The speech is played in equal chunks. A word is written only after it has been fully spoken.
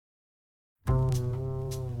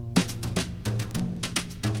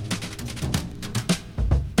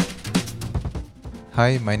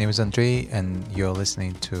Hi, my name is Andre, and you're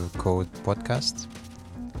listening to Code Podcast.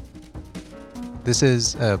 This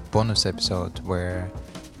is a bonus episode where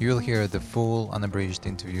you'll hear the full unabridged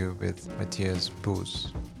interview with Matthias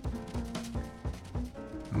Boos.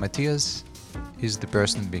 Matthias is the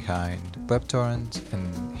person behind WebTorrent,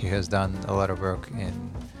 and he has done a lot of work in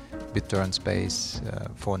BitTorrent space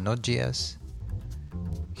for Node.js.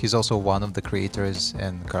 He's also one of the creators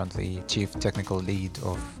and currently chief technical lead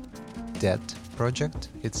of DET project.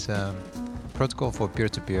 It's a protocol for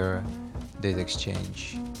peer-to-peer data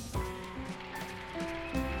exchange.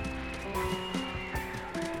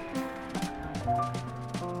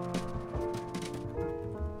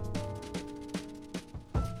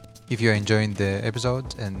 If you're enjoying the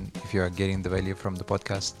episode and if you are getting the value from the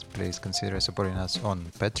podcast, please consider supporting us on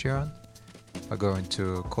Patreon by going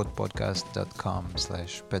to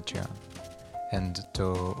codepodcast.com/Patreon. And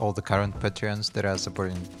to all the current Patreons that are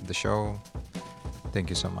supporting the show, thank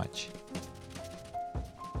you so much.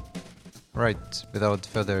 Right, without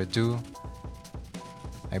further ado,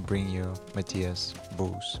 I bring you Matthias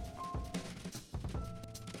Boos.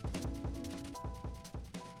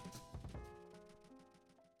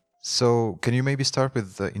 So, can you maybe start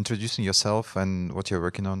with introducing yourself and what you're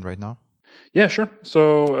working on right now? Yeah, sure.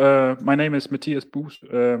 So my name is Matthias Boos.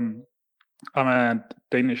 I'm a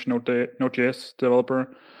Danish Node.js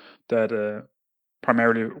developer that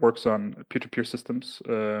primarily works on peer-to-peer systems.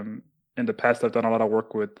 In the past, I've done a lot of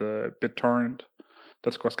work with BitTorrent.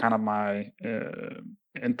 That was kind of my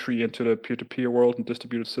entry into the peer-to-peer world and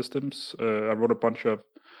distributed systems. I wrote a bunch of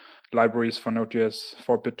libraries for Node.js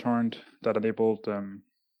for BitTorrent that enabled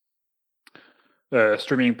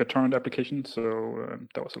streaming BitTorrent applications. So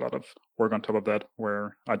that was a lot of work on top of that,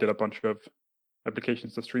 where I did a bunch of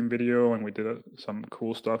applications that stream video, and we did some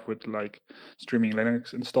cool stuff with like streaming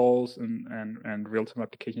Linux installs and real-time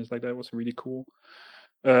applications like that. It was really cool.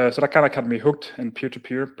 So that kind of got me hooked in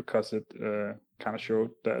peer-to-peer because it kind of showed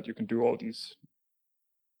that you can do all these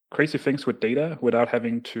crazy things with data without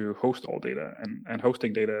having to host all data, and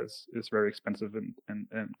hosting data is very expensive and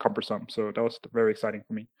cumbersome. So that was very exciting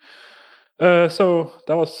for me. So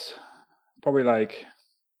that was probably like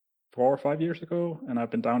 4 or 5 years ago, and I've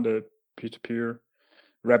been down the peer-to-peer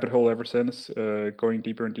rabbit hole ever since, going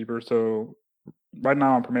deeper and deeper. So right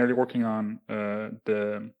now I'm primarily working on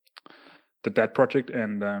the DET project,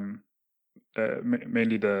 and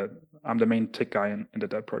mainly I'm the main tech guy in the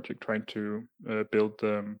DET project, trying to build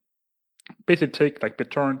basically take like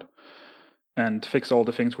BitTorrent and fix all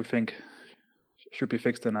the things we think should be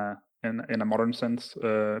fixed in a modern sense.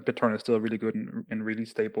 BitTorrent is still really good and really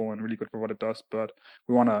stable and really good for what it does, but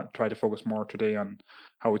we want to try to focus more today on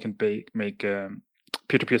how we can make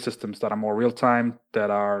peer-to-peer systems that are more real-time,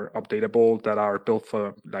 that are updatable, that are built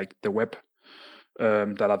for like the web,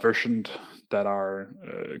 that are versioned, that are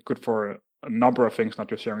good for a number of things, not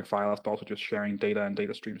just sharing files, but also just sharing data and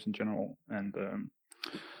data streams in general. And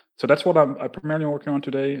so that's what I'm primarily working on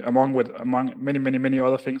today, among many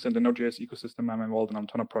other things in the Node.js ecosystem. I'm involved in a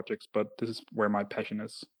ton of projects, but this is where my passion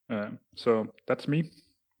is. So that's me.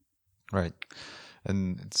 Right.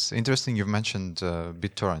 And it's interesting you've mentioned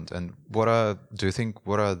BitTorrent. And what are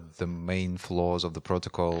the main flaws of the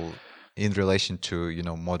protocol in relation to,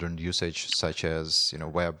 modern usage such as,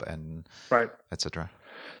 web and etc.?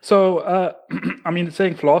 So, I mean,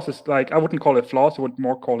 saying flaws is like, I wouldn't call it flaws. I would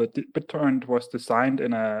more call it BitTorrent was designed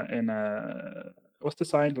was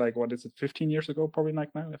designed like, what is it, 15 years ago, probably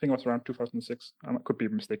like now? I think it was around 2006. I could be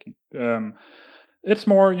mistaken. It's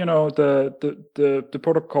more, the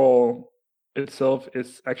protocol itself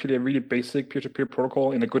is actually a really basic peer-to-peer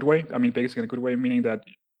protocol in a good way. I mean, basic in a good way, meaning that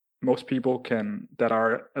most people that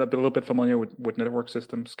are a little bit familiar with network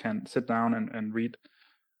systems can sit down and read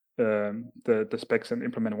the specs and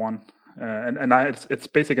implement one. It's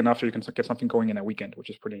basic enough so you can get something going in a weekend,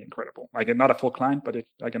 which is pretty incredible. Like, not a full client, but it's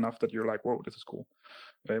like enough that you're like, whoa, this is cool,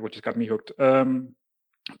 which has got me hooked.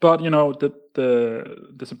 But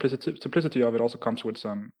the simplicity of it also comes with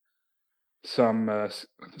some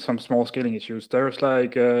small scaling issues. There's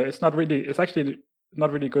like it's actually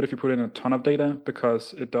not really good if you put in a ton of data,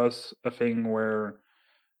 because it does a thing where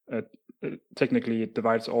technically it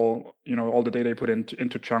divides all the data you put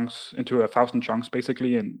into chunks, into 1,000 chunks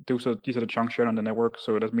basically, and these are the chunks shared on the network.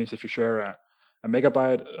 So that means if you share a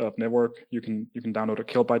megabyte of network, you can download a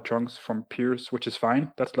kilobyte chunks from peers, which is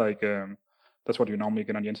fine. That's like that's what you normally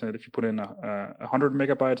get on the internet. If you put in 100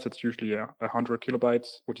 megabytes, it's usually 100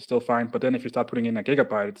 kilobytes, which is still fine. But then if you start putting in a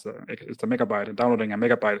gigabyte, it's a megabyte, and downloading a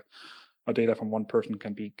megabyte of data from one person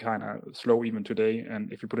can be kind of slow even today.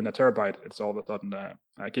 And if you put in a terabyte, it's all of a sudden a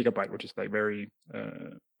gigabyte, which is like very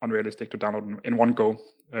unrealistic to download in one go.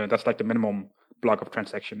 That's like the minimum block of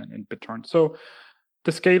transaction in BitTorrent. So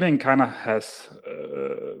the scaling kind of has,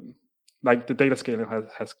 like the data scaling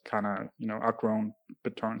has kind of, outgrown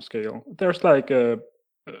BitTorrent scale. There's like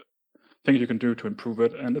things you can do to improve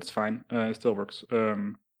it, and it's fine. It still works.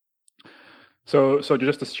 So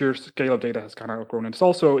just the sheer scale of data has kind of outgrown. It's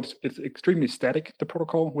also it's extremely static, the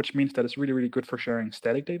protocol, which means that it's really, really good for sharing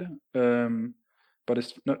static data. But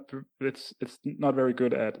it's not very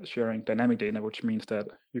good at sharing dynamic data, which means that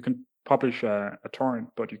you can publish a torrent,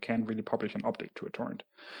 but you can't really publish an update to a torrent.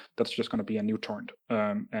 That's just going to be a new torrent,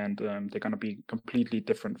 and they're going to be completely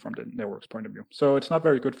different from the network's point of view. So it's not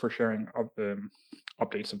very good for sharing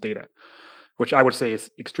updates of data, which I would say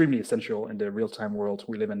is extremely essential in the real-time world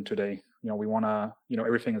we live in today. We want to,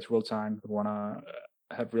 everything is real-time. We want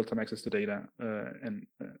to have real-time access to data, and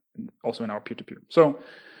also in our peer-to-peer. So,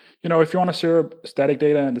 if you want to share static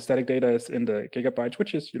data, and the static data is in the gigabytes,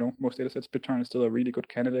 which is, most data sets, BitTorrent is still a really good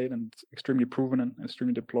candidate, and it's extremely proven and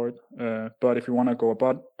extremely deployed. But if you want to go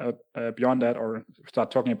beyond that, or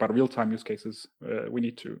start talking about real-time use cases, we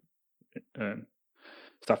need to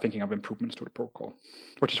start thinking of improvements to the protocol,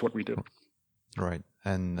 which is what we did. Right.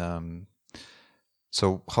 And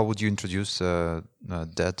so how would you introduce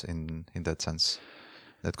that in that sense,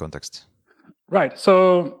 that context? Right.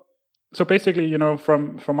 So basically,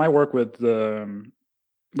 from my work with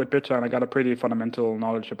BitTorrent, I got a pretty fundamental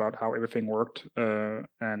knowledge about how everything worked,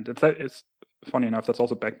 and it's funny enough that's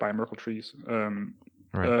also backed by Merkle trees.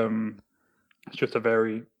 Right. It's just a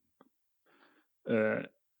very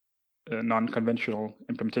non-conventional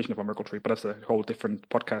implementation of a Merkle tree, but that's a whole different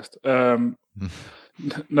podcast.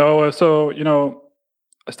 No, so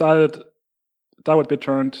I started with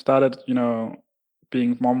BitTorrent,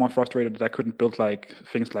 being more and more frustrated that I couldn't build like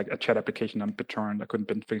things like a chat application on BitTorrent. I couldn't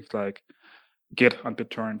build things like Git on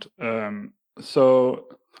BitTorrent. So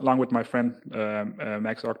along with my friend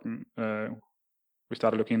Max Ogden, we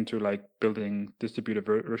started looking into like building distributed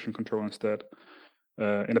version control instead,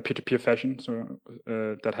 in a peer-to-peer fashion. So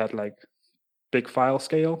that had like big file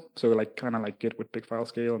scale. So like kind of like Git with big file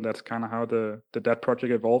scale, and that's kind of how that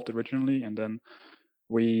project evolved originally, and then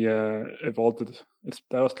we evolved it.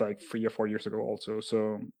 That was like 3 or 4 years ago also.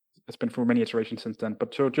 So it's been through many iterations since then.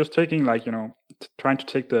 But so just taking like, trying to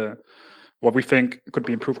take what we think could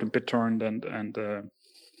be improved in BitTorrent and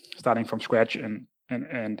starting from scratch and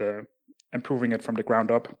improving it from the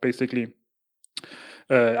ground up, basically.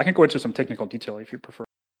 I can go into some technical detail if you prefer.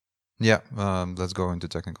 Yeah, let's go into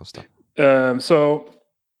technical stuff. So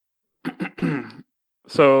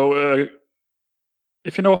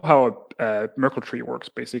if you know how a Merkle tree works,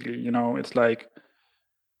 basically, it's like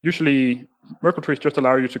usually Merkle trees just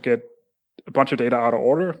allow you to get a bunch of data out of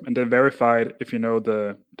order and then verify it if you know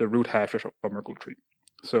the root hash of a Merkle tree.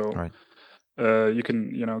 So right. You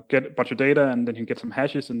can get a bunch of data, and then you can get some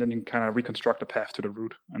hashes, and then you can kind of reconstruct a path to the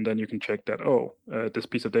root, and then you can check that this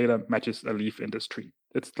piece of data matches a leaf in this tree.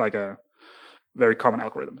 It's like a very common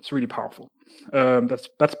algorithm. It's really powerful.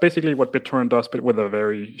 That's basically what BitTorrent does, but with a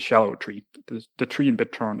very shallow tree. The tree in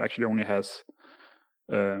BitTorrent actually only has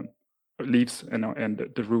leaves, and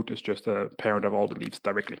the root is just a parent of all the leaves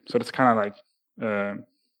directly. So it's kind of like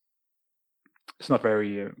it's not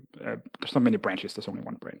very. There's not many branches. There's only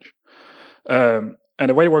one branch. And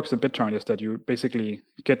the way it works in BitTorrent is that you basically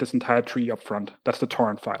get this entire tree up front. That's the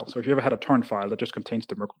torrent file. So if you ever had a torrent file that just contains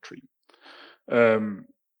the Merkle tree.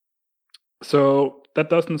 So that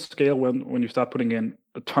doesn't scale when you start putting in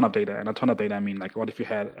a ton of data. And a ton of data, I mean, like, what if you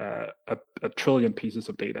had a trillion pieces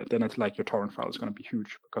of data? Then it's like your torrent file is going to be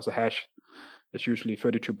huge, because the hash is usually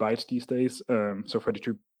 32 bytes these days. So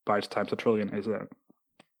 32 bytes times a trillion is a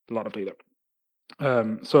lot of data.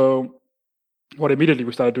 So what immediately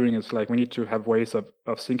we started doing is like, we need to have ways of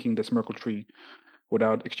syncing this Merkle tree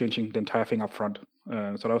without exchanging the entire thing up front.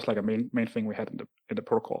 So that was like a main thing we had in the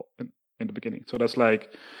protocol in the beginning. So that's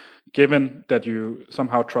like, given that you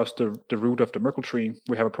somehow trust the root of the Merkle tree,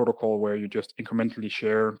 we have a protocol where you just incrementally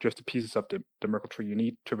share just the pieces of the Merkle tree you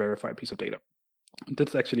need to verify a piece of data.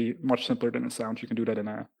 That's actually much simpler than it sounds. You can do that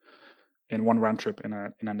in one round trip in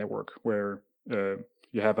a network where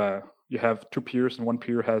you have two peers, and one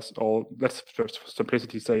peer has all. Let's for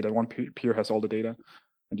simplicity say that one peer has all the data,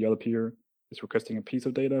 and the other peer is requesting a piece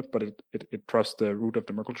of data, but it trusts the root of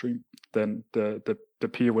the Merkle tree. Then the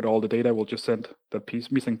peer with all the data will just send the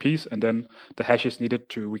missing piece, and then the hash is needed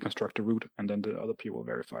to reconstruct the root, and then the other peer will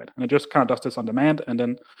verify it. And it just kind of does this on demand, and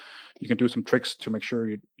then you can do some tricks to make sure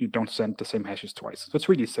you don't send the same hashes twice. So it's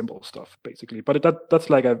really simple stuff, basically. But that's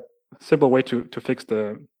like a simple way to fix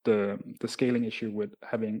the scaling issue with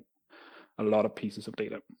having a lot of pieces of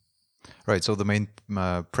data. Right. So the main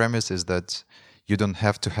premise is that you don't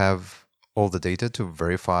have to have all the data to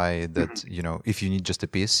verify that, if you need just a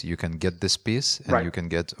piece, you can get this piece and Right. you can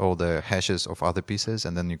get all the hashes of other pieces,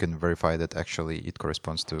 and then you can verify that actually it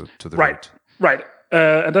corresponds to the Right. root. Right.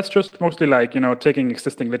 And that's just mostly like, taking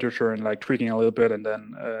existing literature and like tweaking a little bit and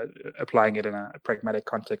then applying it in a pragmatic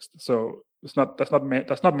context. So that's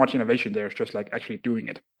not much innovation there. It's just like actually doing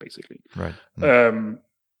it, basically. Right.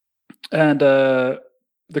 And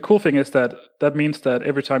the cool thing is that means that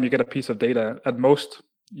every time you get a piece of data, at most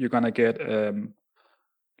you're gonna get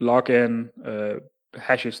login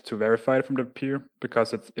hashes to verify it from the peer,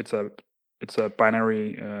 because it's a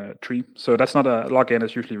binary tree. So that's not a login.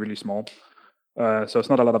 Is usually really small. So it's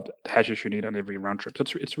not a lot of hashes you need on every round trip. So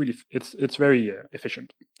it's very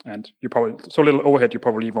efficient, and you probably so little overhead you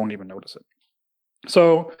probably won't even notice it.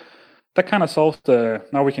 So that kind of solves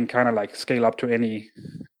now we can kind of like scale up to any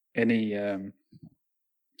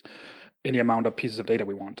amount of pieces of data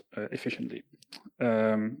we want efficiently.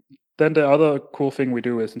 Then the other cool thing we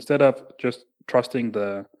do is instead of expecting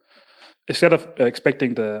the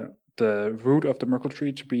root of the Merkle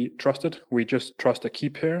tree to be trusted, we just trust a key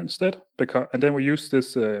pair instead. And then we use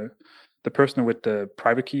this the person with the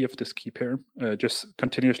private key of this key pair just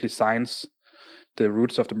continuously signs the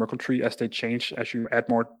roots of the Merkle tree as they change as you add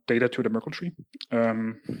more data to the Merkle tree.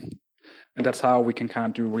 And that's how we can kind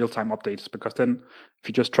of do real-time updates, because then if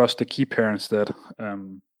you just trust the key pair instead,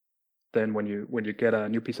 then when you get a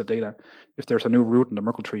new piece of data, if there's a new root in the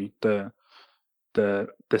Merkle tree, the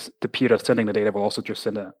peer that's sending the data will also just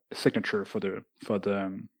send a signature for the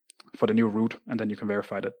new root, and then you can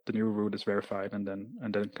verify that the new root is verified, and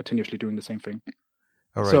then continuously doing the same thing.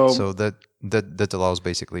 All right. So that allows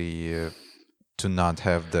basically to not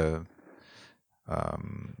have the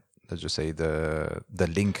let's just say the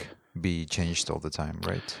link be changed all the time,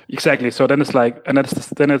 right? Exactly. So then it's like, and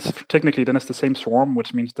then it's the same swarm,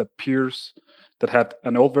 which means that peers that have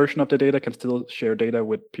an old version of the data can still share data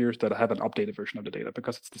with peers that have an updated version of the data,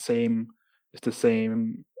 because it's the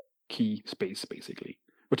same key space basically,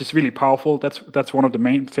 which is really powerful. That's one of the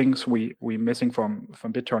main things we missing from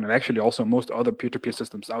BitTorrent, and actually also most other peer-to-peer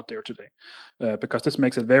systems out there today, because this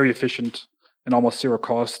makes it very efficient and almost zero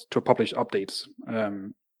cost to publish updates,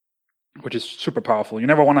 which is super powerful. You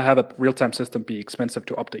never want to have a real-time system be expensive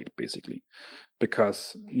to update, basically,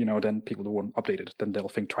 because then people won't update it. Then they'll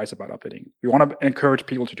think twice about updating. We want to encourage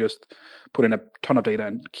people to just put in a ton of data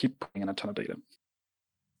and keep putting in a ton of data.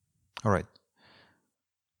 All right.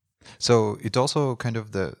 So it also kind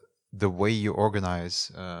of the way you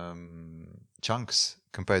organize chunks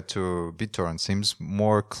compared to BitTorrent seems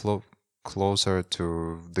more closer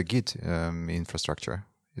to the Git infrastructure.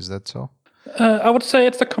 Is that so? I would say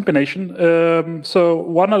it's a combination. So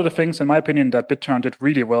one of the things, in my opinion, that BitTorrent did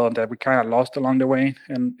really well and that we kind of lost along the way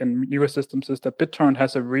in newer systems is that BitTorrent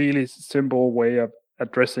has a really simple way of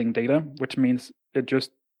addressing data, which means it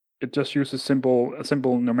just uses a simple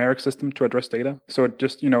numeric system to address data. So it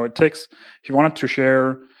just, it takes, if you wanted to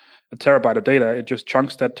share a terabyte of data, it just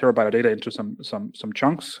chunks that terabyte of data into some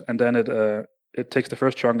chunks, and then it takes the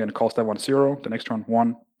first chunk and calls that one 0, the next one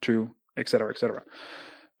 1, 2, etc., etc.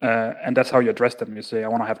 And that's how you address them. You say, I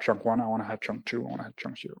want to have chunk 1, I want to have chunk 2, I want to have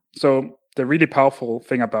chunk 0. So the really powerful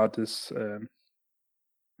thing about this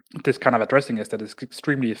this kind of addressing is that it's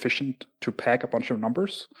extremely efficient to pack a bunch of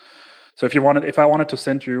numbers. So if I wanted to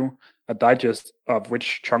send you a digest of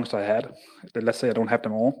which chunks I had, let's say I don't have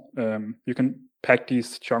them all, you can pack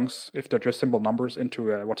these chunks, if they're just simple numbers,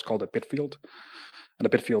 into what's called a bit field. And a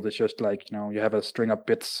bit field is just like, you have a string of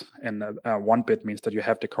bits, and 1 bit means that you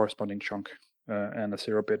have the corresponding chunk, and a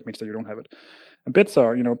 0 bit means that you don't have it. And bits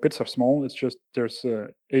are small. It's just there's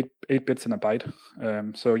 8 bits in a byte.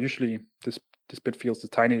 So usually this bit field is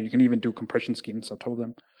tiny. You can even do compression schemes on top of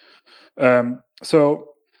them. So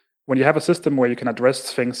when you have a system where you can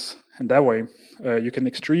address things in that way, you can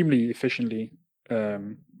extremely efficiently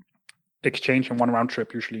exchange in one round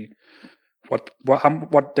trip usually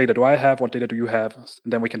what data do I have, what data do you have,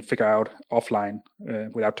 and then we can figure out offline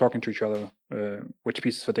without talking to each other which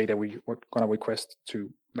pieces of data we're going to request to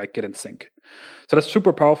get in sync. So that's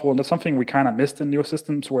super powerful, and that's something we kind of missed in newer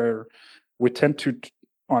systems, where we tend to,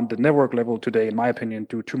 on the network level today, in my opinion,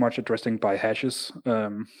 do too much addressing by hashes,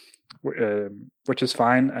 which is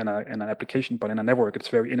fine in an application, but in a network it's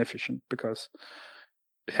very inefficient because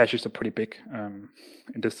hashes are pretty big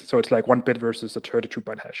in this. So it's like 1 bit versus a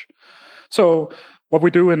 32-byte hash. So what we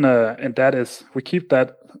do in that is we keep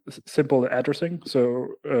that simple addressing. So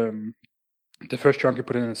the first chunk you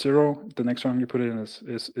put in is 0, the next chunk you put in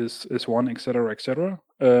is 1, etc., etc.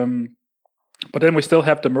 But then we still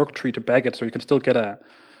have the Merkle tree to back it, so you can still get a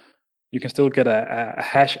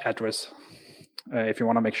hash address if you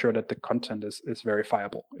want to make sure that the content is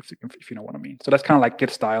verifiable, if you know what I mean. So that's kind of like Git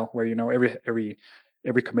style, where every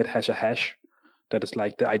commit has a hash that is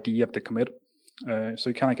like the ID of the commit. So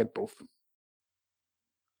you kind of get both.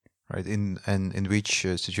 Right. In which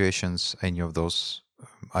situations any of those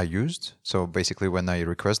are used? So basically, when I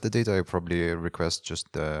request the data, I probably request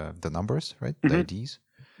just the numbers, right? Mm-hmm. The IDs.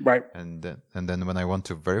 Right. And then when I want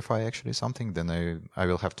to verify actually something, then I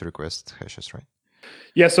will have to request hashes, right?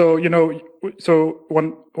 Yeah. So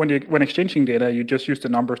when exchanging data, you just use the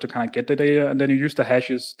numbers to kind of get the data, and then you use the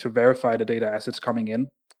hashes to verify the data as it's coming in.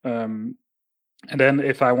 And then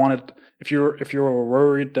if you're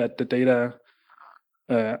worried that the data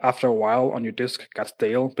after a while on your disk got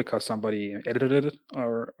stale because somebody edited it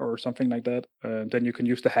or something like that, then you can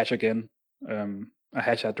use the hash again, a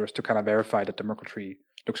hash address, to kind of verify that the Merkle tree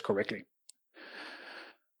looks correctly.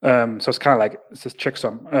 So it's kind of like it's this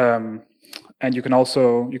checksum, and you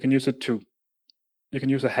can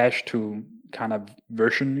use a hash to kind of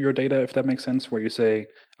version your data, if that makes sense, where you say,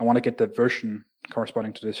 I want to get the version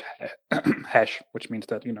corresponding to this hash, which means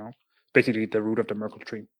that, basically the root of the Merkle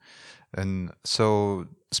tree. And so,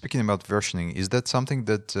 speaking about versioning, is that something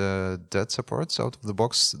that supports out of the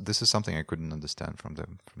box? This is something I couldn't understand from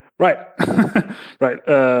them. Right, right.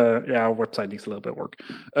 Yeah, our website needs a little bit of work.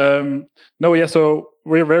 No, yeah. So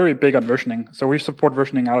we're very big on versioning. So we support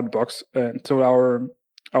versioning out of the box. So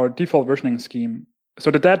our default versioning scheme.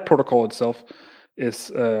 So the DAT protocol itself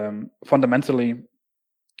is fundamentally,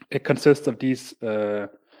 it consists of these.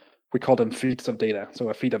 We call them feeds of data. So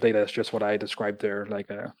a feed of data is just what I described there, like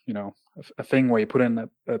a thing where you put in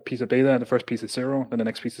a piece of data, and the first piece is 0, then the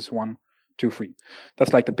next piece is 1, 2, 3.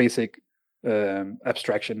 That's like the basic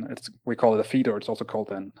abstraction. We call it a feed, or it's also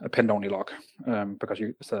called an append-only log, because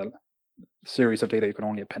it's a series of data you can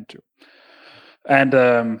only append to.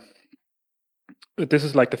 And this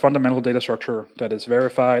is like the fundamental data structure that is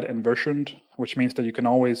verified and versioned, which means that you can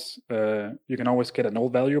always get a null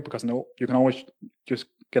value, because you can always just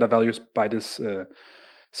get a value by this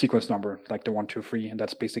sequence number, like the 1, 2, 3, and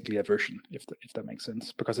that's basically a version, if that makes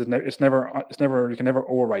sense, because it's never you can never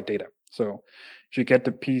overwrite data. So if you get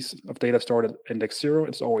the piece of data stored at index 0,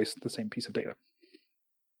 it's always the same piece of data.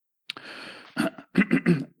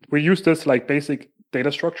 We use this like basic data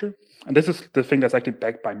structure, and this is the thing that's actually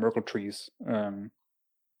backed by Merkle trees and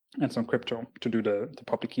some crypto to do the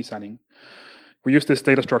public key signing. We use this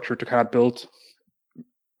data structure to kind of build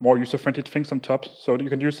more user-friendly things on top. So you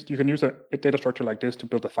can use a data structure like this to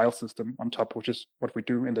build a file system on top, which is what we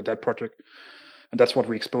do in the DAT project, and that's what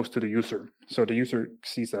we expose to the user. So the user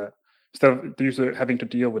sees that instead of the user having to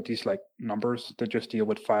deal with these like numbers, they just deal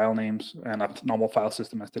with file names and a normal file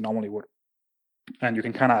system as they normally would. And you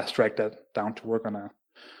can kind of abstract that down to work on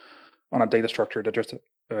a data structure that just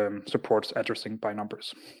supports addressing by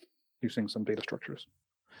numbers using some data structures.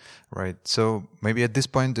 Right. So maybe at this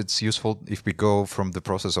point, it's useful if we go from the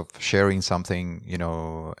process of sharing something,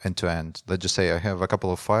 end to end. Let's just say I have a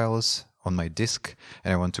couple of files on my disk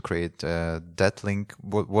and I want to create that link.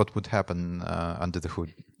 What would happen under the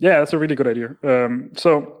hood? Yeah, that's a really good idea.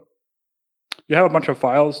 So you have a bunch of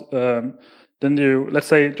files. Then let's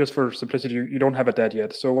say, just for simplicity, you don't have a DAT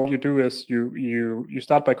yet. So what you do is you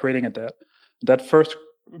start by creating a DAT. That first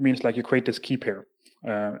means like you create this key pair,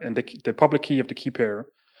 and the public key of the key pair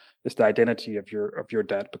is the identity of your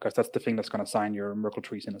DAT, because that's the thing that's going to sign your Merkle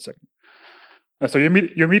trees in a second. So you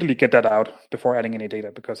immediately get that out before adding any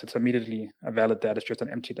data, because it's immediately a valid DAT. It's just an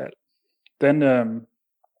empty DAT. Then a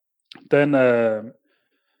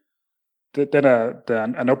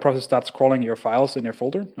node process starts crawling your files in your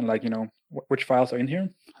folder, and like which files are in here,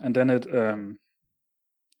 and then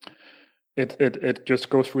it just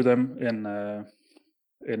goes through them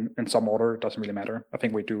in some order. It doesn't really matter. I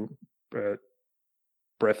think we do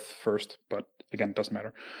breadth first, but again, it doesn't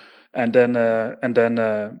matter. And then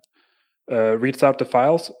reads out the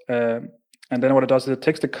files, and then what it does is it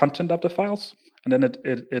takes the content of the files, and then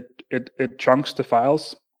it chunks the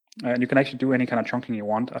files, and you can actually do any kind of chunking you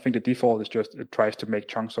want. I think the default is just it tries to make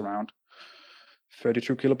chunks around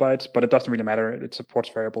 32 kilobytes, but it doesn't really matter. It supports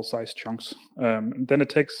variable size chunks. Then it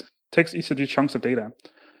takes each of these chunks of data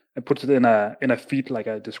and puts it in a feed like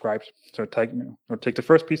I described. So take the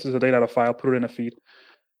first pieces of data out of file, put it in a feed.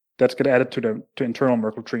 That's get added to internal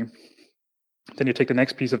Merkle tree. Then you take the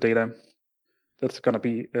next piece of data. That's going to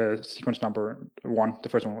be sequence number 1. The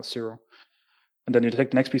first one was 0. And then you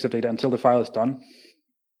take the next piece of data until the file is done.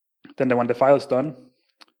 Then when the file is done,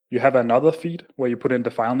 you have another feed where you put in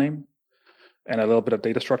the file name and a little bit of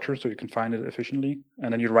data structure so you can find it efficiently.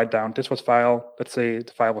 And then you write down, this was file, let's say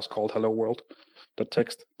the file was called hello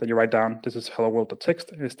world.txt. Then you write down, this is hello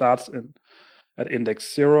world.txt. It starts at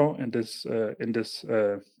index 0 in this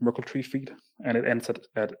Merkle tree feed, and it ends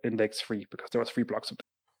at index 3 because there was 3 blocks of data.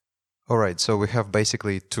 All right, so we have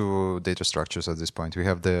basically 2 data structures at this point. We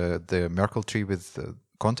have the Merkle tree with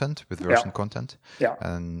content, with version content,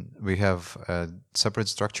 and we have a separate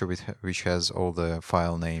structure which has all the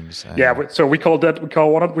file names. And so we call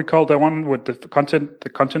the one with the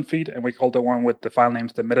content feed, and we call the one with the file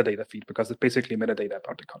names the metadata feed, because it's basically metadata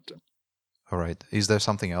about the content. All right. Is there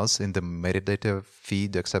something else in the metadata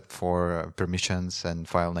feed except for permissions and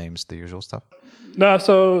file names, the usual stuff? No,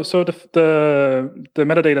 so the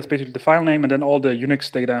metadata is basically the file name and then all the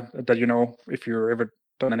Unix data that if you've ever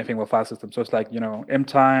done anything with file systems. So it's like M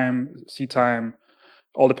time, C time,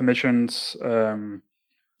 all the permissions, and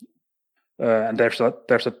there's I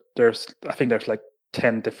think there's like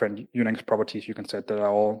 10 different Unix properties you can set that are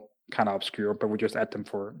all kind of obscure, but we just add them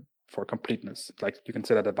for completeness. Like you can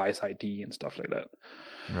set a device ID and stuff like that.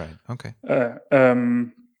 Right. Okay.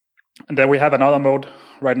 And then we have another mode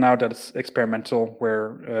right now that is experimental,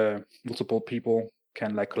 where multiple people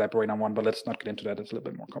can like collaborate on one, but let's not get into that. It's a little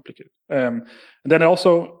bit more complicated. And then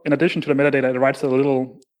also, in addition to the metadata, it writes a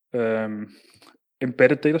little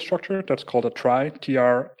embedded data structure that's called a trie,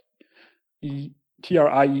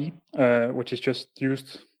 TRIE, which is just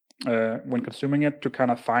used when consuming it to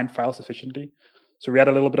kind of find files efficiently. So we add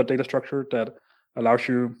a little bit of data structure that allows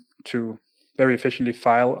you to very efficiently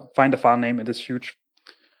find a file name in this huge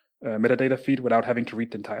metadata feed without having to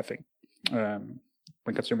read the entire thing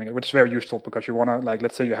when consuming it, which is very useful because you want to, like,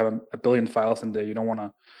 let's say you have a billion files in there, you don't want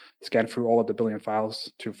to scan through all of the billion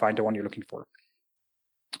files to find the one you're looking for.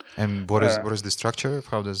 And what is the structure?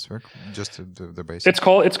 How does it work? Just the basics. It's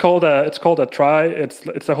called a trie.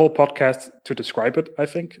 It's a whole podcast to describe it, I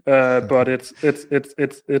think. But it's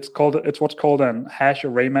what's called an hash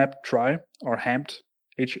array map trie, or HAMT,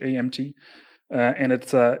 HAMT. And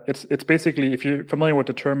it's basically, if you're familiar with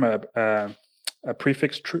the term a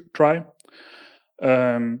prefix trie,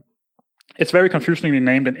 it's very confusingly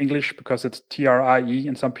named in English because it's TRIE,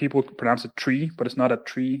 and some people pronounce it tree, but it's not a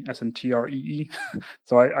tree as in TREE.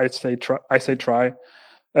 So I say trie,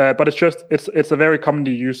 but it's a very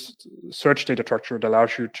commonly used search data structure that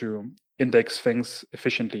allows you to index things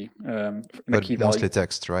efficiently in a key value. Mostly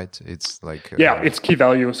text, right? It's like it's key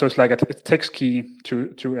value. So it's like it's text key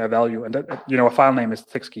to a value, and that, a file name is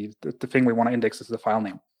text key. The thing we want to index is the file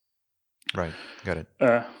name. Right, got it.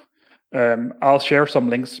 I'll share some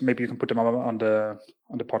links. Maybe you can put them up on the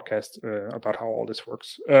podcast about how all this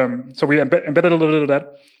works. So we embedded a little bit of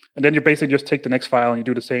that, and then you basically just take the next file and you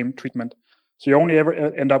do the same treatment. So you only ever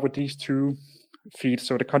end up with these 2 feeds.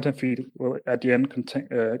 So the content feed will at the end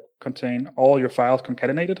contain all your files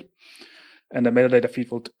concatenated, and the metadata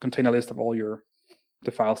feed will contain a list of all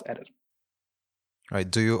the files added. Right.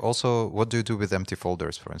 What do you do with empty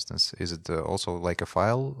folders, for instance? Is it also like a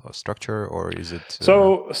file structure, or is it?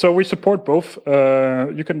 So we support both.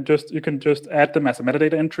 You can just add them as a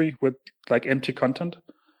metadata entry with like empty content,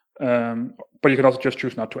 but you can also just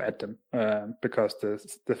choose not to add them because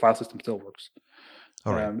the file system still works.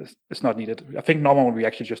 All right. It's not needed. I think normally we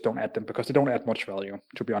actually just don't add them because they don't add much value,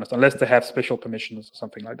 to be honest, unless they have special permissions or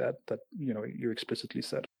something like that you explicitly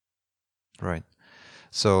said. Right.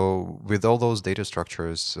 So with all those data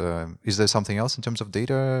structures, is there something else in terms of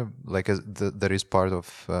data like that is part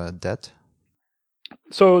of DET?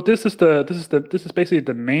 So this is basically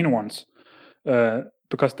the main ones,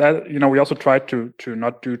 because that we also tried to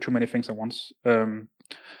not do too many things at once.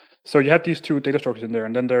 So you have these 2 data structures in there,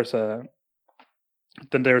 and then there's a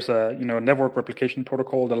network replication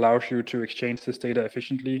protocol that allows you to exchange this data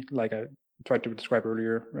efficiently, like I tried to describe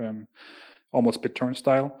earlier, almost BitTorrent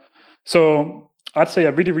style. So I'd say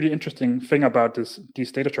a really, really interesting thing about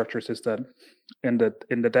these data structures is that in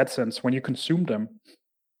the DET sense, when you consume them,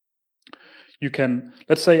 you can,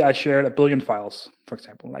 let's say I shared 1 billion files, for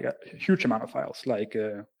example, like a huge amount of files, like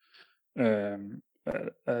a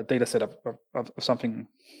data set of something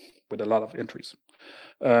with a lot of entries.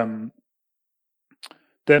 Then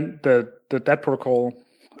the DET protocol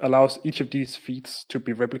allows each of these feeds to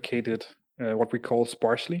be replicated what we call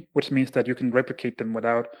sparsely, which means that you can replicate them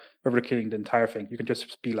without replicating the entire thing. You can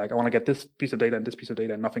just be like, I want to get this piece of data and this piece of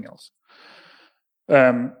data and nothing else.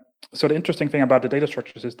 So the interesting thing about the data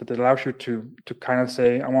structures is that it allows you to kind of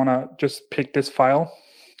say, I want to just pick this file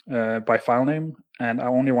by file name, and I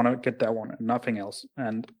only want to get that one and nothing else.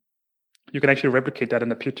 And you can actually replicate that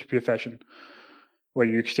in a peer-to-peer fashion, where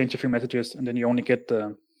you exchange a few messages and then you only get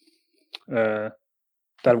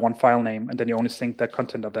that one file name, and then you only sync that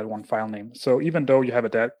content of that one file name. So even though you have a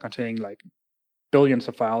DET containing like billions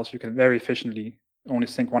of files, you can very efficiently only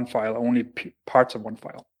sync one file, only parts of one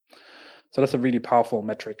file. So that's a really powerful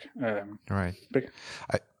metric. Right.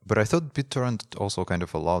 But I thought BitTorrent also kind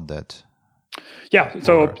of allowed that. Yeah.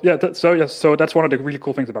 So so that's one of the really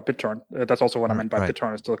cool things about BitTorrent. That's also what I meant by right.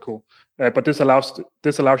 BitTorrent is still cool. But this allows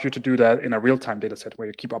you to do that in a real-time data set where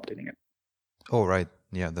you keep updating it. Oh, right.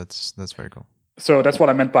 Yeah, that's very cool. So that's what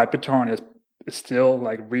I meant by BitTorrent is still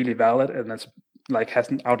like really valid, and that's like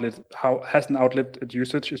hasn't outlived its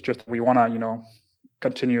usage. It's just we want to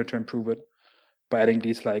continue to improve it by adding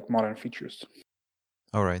these like modern features.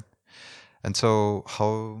 All right. And so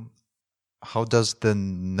how does the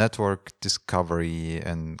network discovery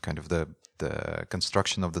and kind of the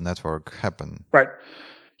construction of the network happen? Right.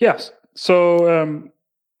 Yes. So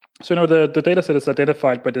the data set is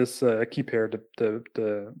identified by this key pair,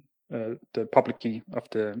 the public key of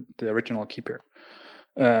the original key pair,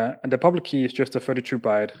 and the public key is just a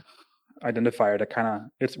 32-byte identifier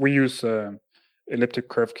that we use elliptic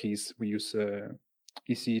curve keys. We use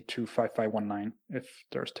EC25519 if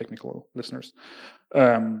there's technical listeners.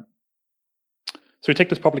 So you take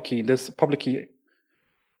this public key. This public key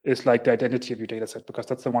is like the identity of your data set because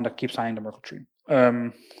that's the one that keeps signing the Merkle tree.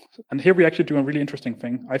 And here we actually do a really interesting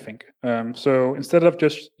thing, I think. So instead of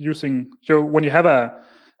just when you have a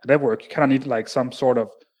network, you kind of need like some sort of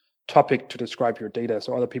topic to describe your data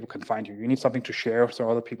so other people can find you. You need something to share so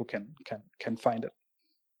other people can find it.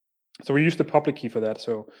 So we use the public key for that.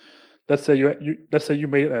 So let's say you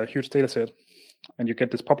made a huge data set and you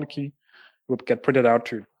get this public key. It would get printed out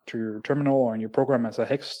to your terminal or in your program as a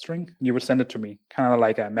hex string. And you would send it to me, kind of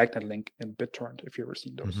like a magnet link in BitTorrent, if you've ever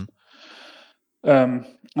seen those. And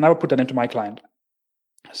I would put that into my client.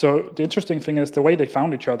 So the interesting thing is the way they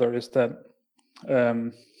found each other is that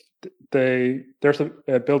there's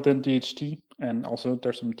a built-in DHT, and also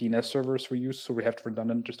there's some DNS servers we use, so we have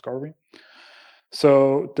redundant discovery.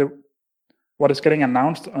 So what is getting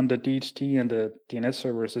announced on the DHT and the DNS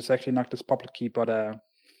servers is actually not this public key, but a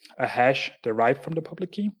hash derived from the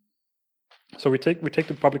public key. So we take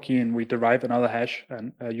the public key and we derive another hash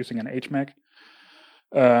and using an HMAC,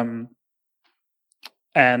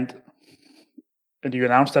 and you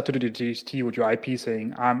announce that to the DHT with your IP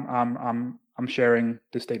saying I'm sharing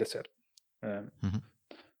this data set, and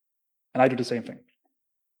I do the same thing.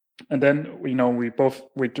 And then we both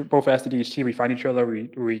ask the DHT, we find each other,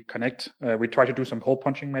 we connect, we try to do some hole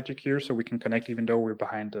punching magic here so we can connect even though we're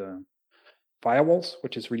behind firewalls,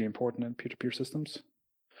 which is really important in peer-to-peer systems.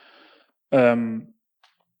 Then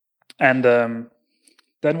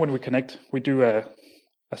when we connect, we do a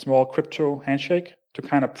small crypto handshake to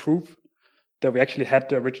kind of prove that we actually had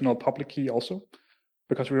the original public key also,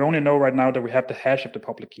 because we only know right now that we have the hash of the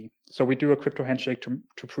public key. So we do a crypto handshake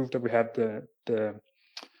to prove that we have the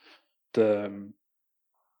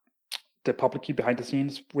public key behind the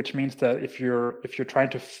scenes, which means that if you're trying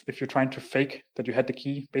to fake that you had the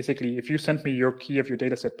key, basically, if you send me your key of your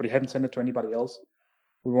data set but you haven't sent it to anybody else,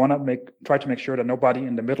 we want to try to make sure that nobody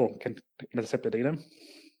in the middle can intercept the data.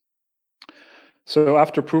 So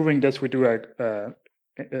after proving this, we do a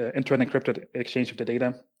end-to-end encrypted exchange of the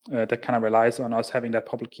data that kind of relies on us having that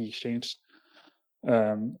public key exchanged,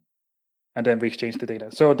 and then we exchange the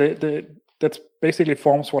data. So that basically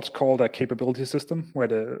forms what's called a capability system, where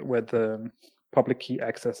the public key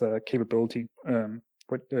acts as a capability,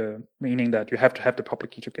 meaning that you have to have the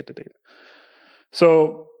public key to get the data.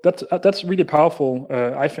 So that's really powerful,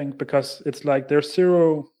 I think, because it's like there's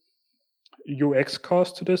zero UX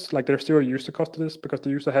cost to this, like there's zero user cost to this, because the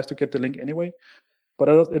user has to get the link anyway. But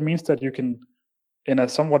it means that you can, in a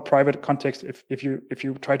somewhat private context, if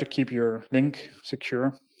you try to keep your link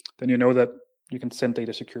secure, then you know that you can send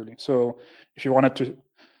data securely. So if you wanted to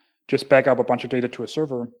just back up a bunch of data to a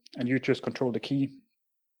server and you just control the key,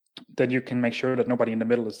 then you can make sure that nobody in the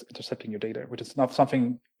middle is intercepting your data, which is not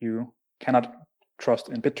something you cannot trust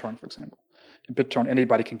in BitTorrent, for example. In BitTorrent,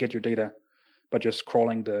 anybody can get your data by just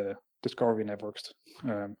crawling the discovery networks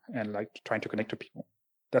and like trying to connect to people.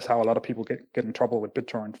 That's how a lot of people get in trouble with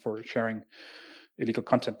BitTorrent for sharing illegal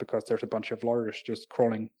content, because there's a bunch of lawyers just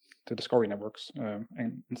crawling the discovery networks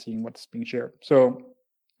and seeing what's being shared. So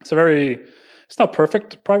it's not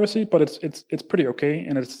perfect privacy, but it's pretty okay,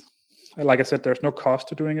 and it's, like I said, there's no cost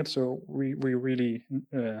to doing it. So we really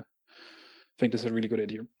think this is a really good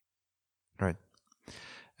idea. Right.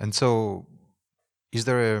 And so, is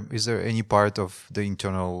there any part of the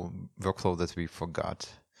internal workflow that we forgot?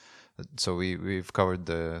 So we've covered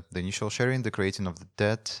the initial sharing, the creating of the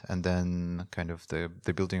debt, and then kind of the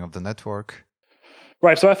building of the network.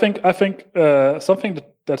 Right. So I think something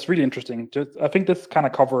that's really interesting. I think this kind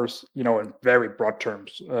of covers, in very broad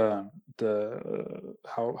terms,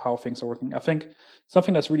 how things are working. I think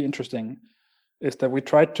something that's really interesting is that we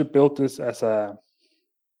tried to build this as a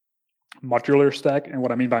modular stack. And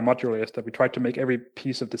what I mean by modular is that we try to make every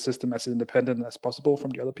piece of the system as independent as possible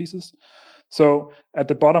from the other pieces. So at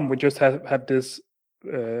the bottom, we just have this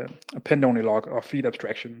append-only log or feed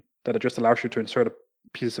abstraction that just allows you to insert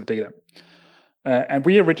pieces of data. And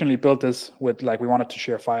we originally built this with we wanted to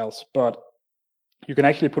share files, but you can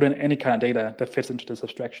actually put in any kind of data that fits into this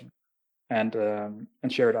abstraction and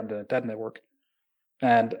share it on the data network.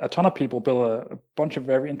 And a ton of people built a bunch of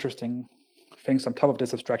very interesting things on top of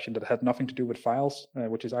this abstraction that had nothing to do with files,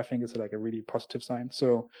 which I think is a really positive sign.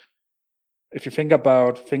 So if you think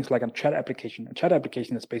about things like a chat application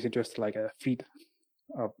is basically just like a feed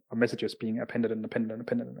of messages being appended,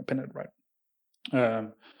 right?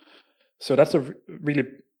 So that's a really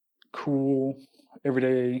cool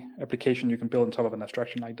everyday application you can build on top of an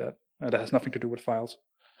abstraction like that. That has nothing to do with files,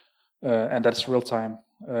 and that's real time.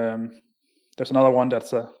 There's another one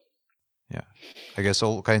that's yeah, I guess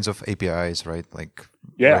all kinds of APIs, right? Like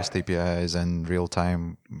REST APIs and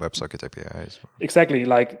real-time WebSocket APIs. Exactly.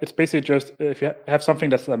 It's basically just if you have something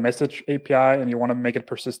that's a message API and you want to make it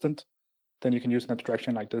persistent, then you can use an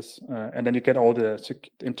abstraction like this, and then you get all the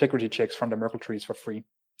integrity checks from the Merkle trees for free,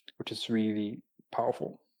 which is really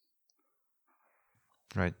powerful.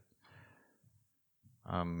 Right.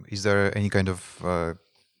 Is there any kind of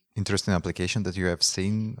interesting application that you have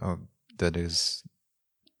seen that is,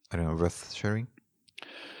 I don't know, worth sharing?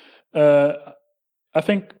 I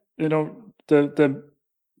think the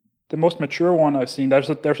most mature one I've seen. There's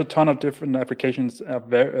a ton of different applications of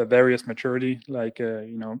various maturity.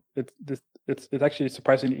 It's actually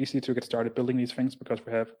surprisingly easy to get started building these things because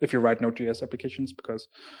if you write Node.js applications, because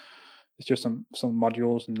it's just some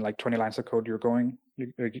modules and 20 lines of code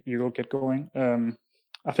you'll get going.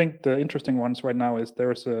 I think the interesting ones right now is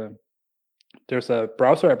there's a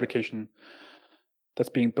browser application that's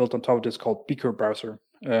being built on top of this called Beaker browser.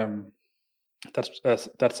 That's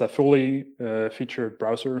a fully featured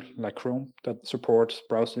browser like Chrome that supports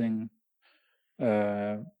browsing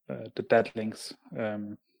the data links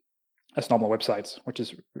as normal websites, which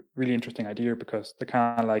is really interesting idea because they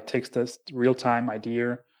kind of takes this real-time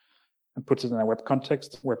idea and puts it in a web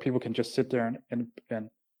context where people can just sit there and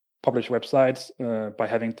publish websites by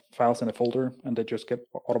having files in a folder, and they just get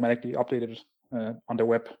automatically updated on the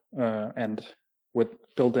web and with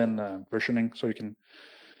built-in versioning, so you can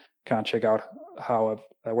kind of check out how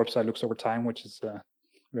a website looks over time, which is a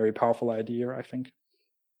very powerful idea, I think.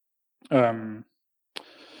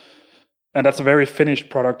 And that's a very finished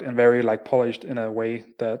product and very polished in a way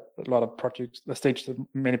that a lot of projects, the stage that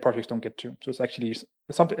many projects don't get to. So it's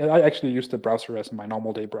something I actually use the browser as my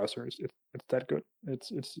normal day browser. It's that good.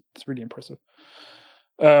 It's really impressive.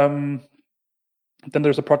 Then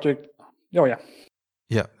there's a project. Oh yeah.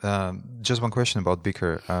 Yeah. Just one question about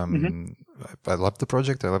Beaker. I love the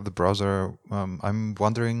project. I love the browser. I'm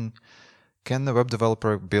wondering, can a web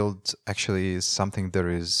developer build actually something that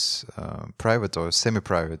is private or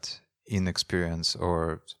semi-private in experience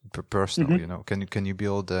or personal? Can you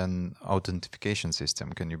build an authentication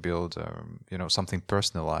system? Can you build something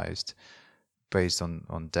personalized based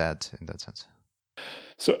on that in that sense?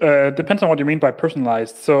 So depends on what you mean by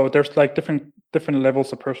personalized. So there's different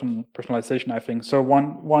levels of personalization, I think. So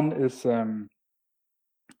one is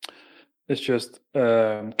it's just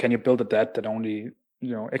can you build a DAT that only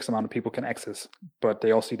X amount of people can access, but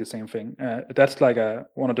they all see the same thing. That's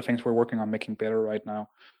one of the things we're working on making better right now.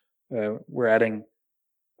 We're adding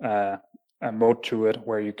a mode to it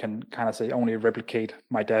where you can kind of say only replicate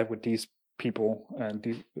my DAT with these people, and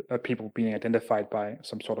these people being identified by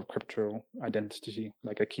some sort of crypto identity,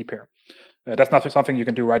 like a key pair. That's not something you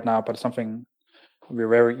can do right now, but it's something we're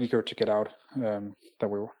very eager to get out, that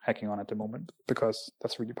we're hacking on at the moment, because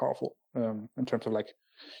that's really powerful in terms of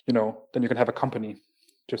then you can have a company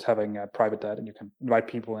just having a private DAT, and you can invite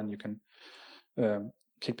people and you can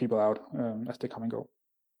kick people out as they come and go.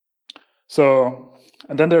 So,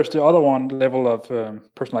 and then there's the other one level of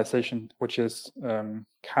personalization, which is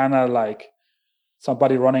kind of like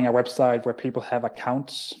somebody running a website where people have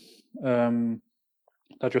accounts,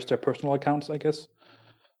 not just their personal accounts, I guess.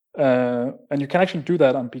 And you can actually do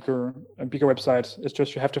that on Beaker websites. It's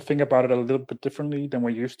just you have to think about it a little bit differently than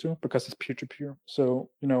we're used to, because it's peer-to-peer. So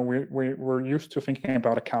we're used to thinking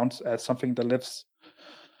about accounts as something that lives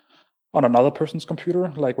on another person's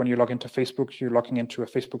computer. Like when you log into Facebook, you're logging into a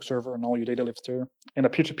Facebook server and all your data lives there. In a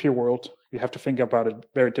peer-to-peer world, you have to think about it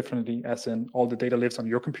very differently, as in all the data lives on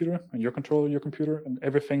your computer and your control of your computer, and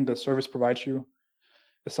everything the service provides you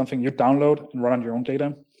is something you download and run on your own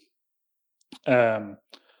data. And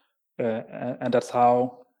that's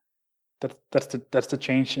how that's the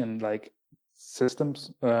change in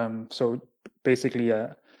systems. So basically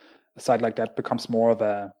a site like that becomes more of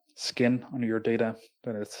a skin on your data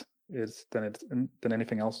than than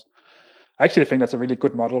anything else. I actually think that's a really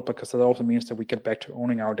good model, because that also means that we get back to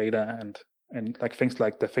owning our data, and like things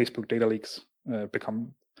like the Facebook data leaks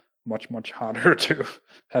become much harder to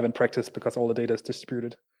have in practice, because all the data is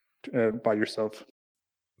distributed by yourself.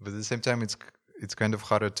 But at the same time, it's kind of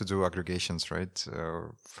harder to do aggregations, right?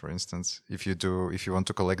 For instance, if you want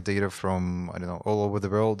to collect data from, I don't know, all over the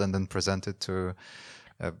world and then present it to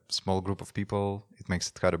a small group of people, it makes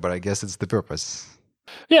it harder. But I guess it's the purpose.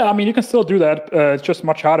 Yeah, I mean, you can still do that. It's just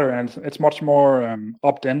much harder, and it's much more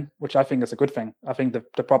opt-in, which I think is a good thing. I think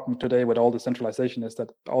the problem today with all the centralization is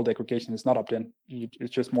that all the aggregation is not opt-in.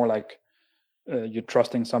 It's just more like you're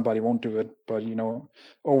trusting somebody won't do it, but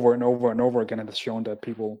over and over and over again, it is shown that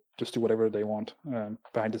people just do whatever they want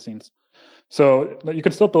behind the scenes. So you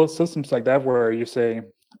can still build systems like that, where you say,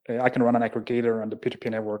 I can run an aggregator on the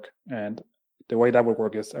peer-to-peer network, and the way that would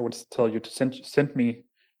work is I would tell you to send me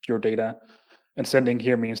your data. And sending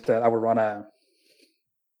here means that I would run a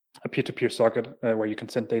peer-to-peer socket where you can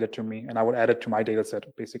send data to me, and I would add it to my data set,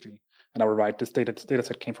 basically. And I would write, this data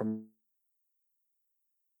set came from.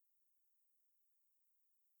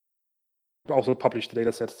 Also publish the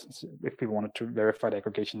data sets if people wanted to verify the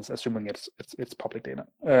aggregations, assuming it's public data.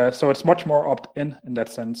 So it's much more opt-in in that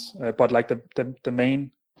sense. But like the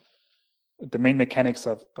main mechanics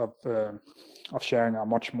of sharing are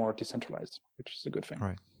much more decentralized, which is a good thing.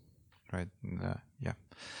 Right. Yeah,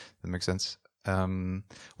 that makes sense.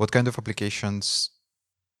 What kind of applications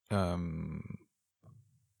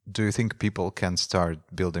do you think people can start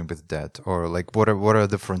building with that? Or like, what are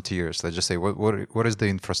the frontiers? Let's just say, what is the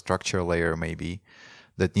infrastructure layer maybe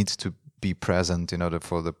that needs to be present in order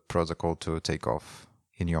for the protocol to take off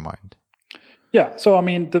in your mind? Yeah, so I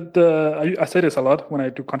mean, I say this a lot when I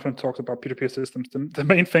do conference talks about peer-to-peer systems. The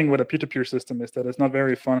main thing with a peer-to-peer system is that it's not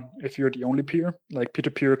very fun if you're the only peer. Like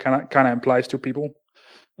peer-to-peer kind of implies two people.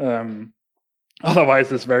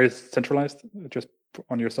 Otherwise, it's very centralized, just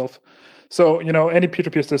on yourself. So any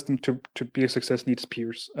peer-to-peer system to be a success needs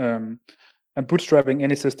peers. And bootstrapping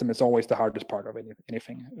any system is always the hardest part of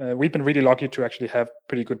anything. We've been really lucky to actually have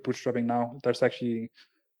pretty good bootstrapping now. There's actually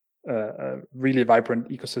a really vibrant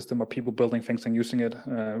ecosystem of people building things and using it,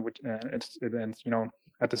 and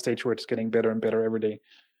at the stage where it's getting better and better every day.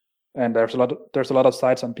 And there's a lot of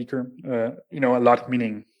sites on Beaker, a lot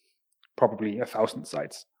meaning probably 1,000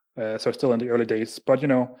 sites. So still in the early days, but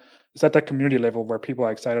it's at that community level where people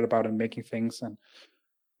are excited about and making things and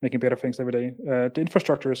making better things every day. The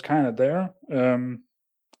infrastructure is kind of there.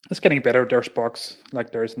 It's getting better. There's bugs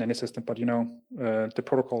like there is in any system, but the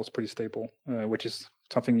protocol is pretty stable, which is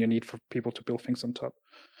something you need for people to build things on top.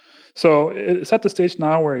 So it's at the stage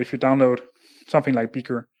now where if you download something like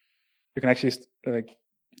Beaker, you can actually,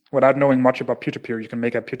 without knowing much about peer-to-peer, you can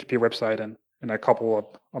make a peer-to-peer website and in a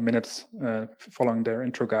couple of minutes, following their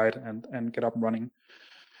intro guide and get up and running.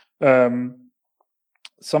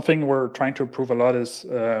 Something we're trying to improve a lot is,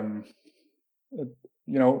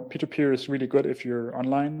 peer-to-peer is really good if you're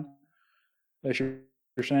online, if you're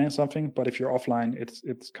sharing something, but if you're offline,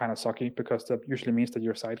 it's kind of sucky, because that usually means that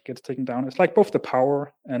your site gets taken down. It's like both the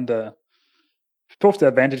power and both the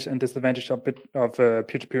advantage and disadvantage of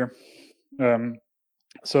peer-to-peer.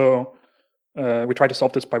 So we try to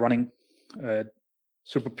solve this by running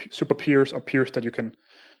super peers or peers that you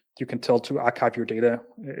can tell to archive your data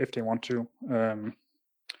if they want to,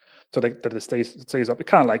 so that it stays up. It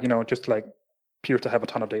kind of like just like peers to have a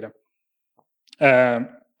ton of data.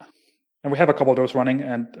 And we have a couple of those running,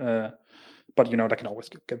 and but that can always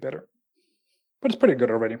get better. But it's pretty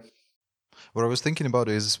good already. What I was thinking about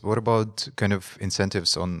is, what about kind of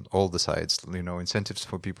incentives on all the sides? Incentives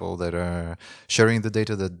for people that are sharing the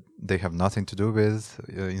data that they have nothing to do with,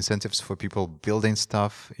 incentives for people building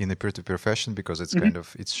stuff in a peer-to-peer fashion, because it's kind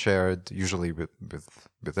of, it's shared usually with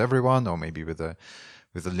everyone, or maybe with a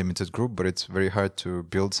limited group, but it's very hard to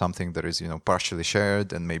build something that is partially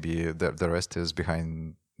shared, and maybe the rest is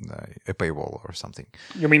behind a paywall or something.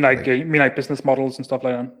 You mean like business models and stuff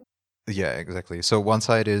like that? Yeah, exactly. So one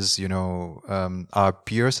side is, are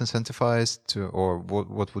peers incentivized to, or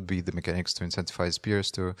what would be the mechanics to incentivize peers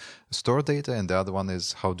to store data? And the other one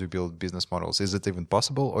is, how do you build business models? Is it even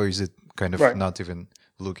possible, or is it kind of not even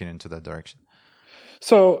looking into that direction?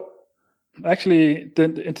 So actually, the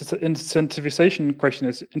incentivization question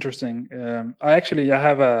is interesting. I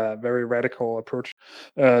have a very radical approach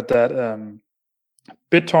that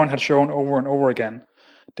BitTorrent had shown over and over again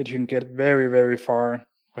that you can get very, very far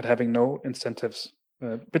with having no incentives.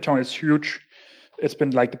 BitTorrent is huge. It's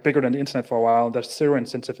been like bigger than the internet for a while. There's zero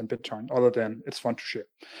incentive in BitTorrent other than it's fun to share.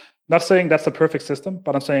 Not saying that's the perfect system,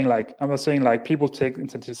 but I'm not saying like people take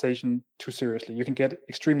incentivization too seriously. You can get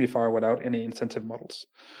extremely far without any incentive models.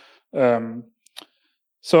 And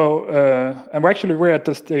we're at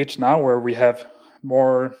the stage now where we have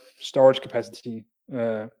more storage capacity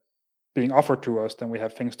being offered to us than we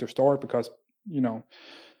have things to store, because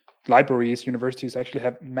libraries, universities actually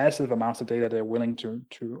have massive amounts of data they're willing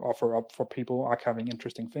to offer up for people archiving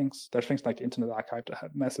interesting things. There's things like Internet Archive that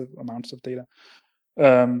have massive amounts of data.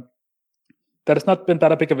 That has not been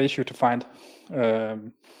that a big of an issue to find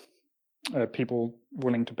people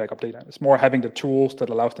willing to back up data. It's more having the tools that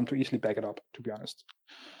allows them to easily back it up, to be honest.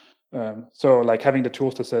 So like having the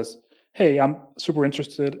tools that says, hey, I'm super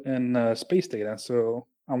interested in space data, so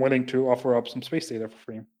I'm willing to offer up some space data for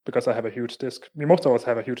free because I have a huge disk. Most of us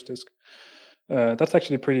have a huge disk. That's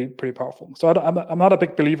actually pretty powerful. So I'm not a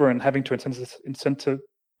big believer in having to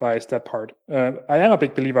incentivize that part. I am a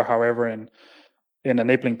big believer, however, in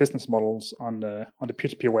enabling business models on the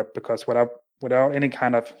peer-to-peer web, because without any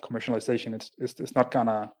kind of commercialization, it's not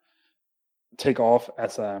gonna take off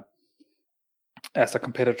as a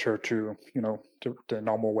competitor to the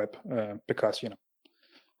normal web, because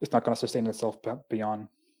it's not gonna sustain itself beyond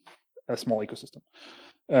a small ecosystem.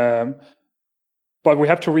 But we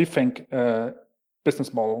have to rethink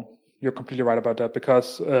business model. You're completely right about that,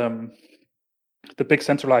 because the big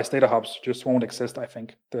centralized data hubs just won't exist, I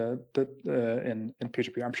think, in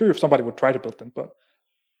peer-to-peer. I'm sure if somebody would try to build them, but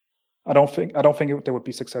I don't think they would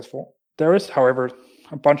be successful. There is, however,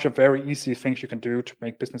 a bunch of very easy things you can do to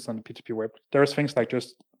make business on the P2P web. There's things like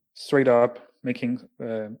just straight up making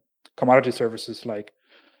commodity services, like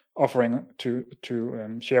offering to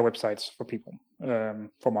share websites for people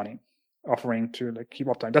for money, offering to like keep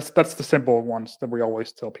uptime. That's the simple ones that we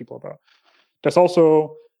always tell people about. There's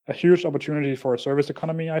also a huge opportunity for a service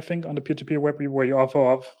economy, I think, on the peer-to-peer web, where you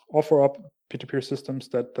offer up peer-to-peer systems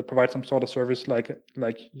that provide some sort of service, like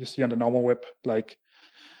you see on the normal web. Like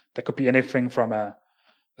that could be anything from a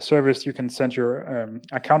service you can send your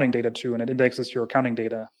accounting data to, and it indexes your accounting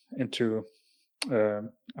data into a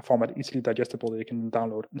format easily digestible that you can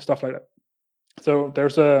download and stuff like that. So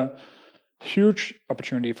there's a huge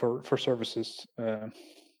opportunity for services,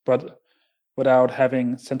 but without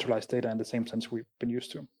having centralized data in the same sense we've been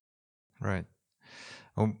used to. Right.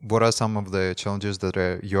 What are some of the challenges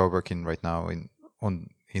that you are working right now in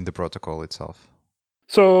the protocol itself?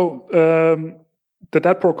 So the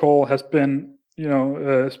DAT protocol has been,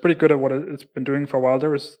 it's pretty good at what it's been doing for a while.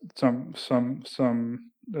 There is some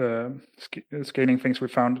scaling things we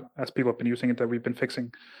found as people have been using it that we've been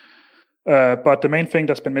fixing. But the main thing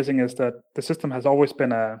that's been missing is that the system has always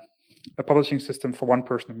been a publishing system for one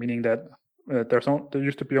person, meaning that there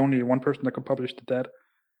used to be only one person that could publish the DAT,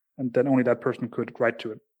 and then only that person could write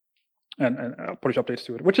to it and push updates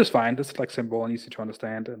to it, which is fine. This is like simple and easy to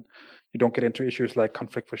understand, and you don't get into issues like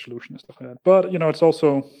conflict resolution and stuff like that. But it's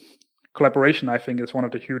also collaboration. I think is one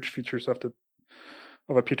of the huge features of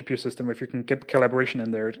a peer-to-peer system. If you can get collaboration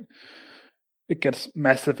in there, it gets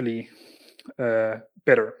massively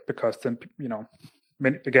better, because then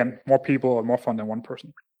again, more people are more fun than one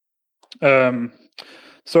person.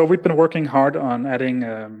 So we've been working hard on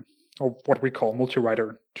adding what we call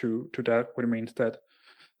multi-writer to that, which means that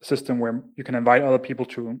a system where you can invite other people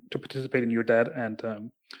to participate in your DAT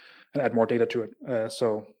and add more data to it.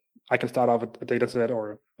 So I can start off a data set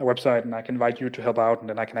or a website, and I can invite you to help out, and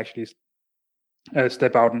then I can actually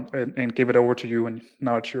step out and give it over to you, and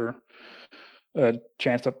now it's your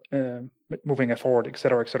chance of moving it forward, et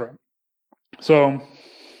cetera, et cetera. So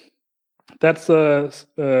that's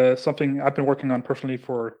something I've been working on personally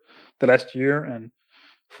for the last year, and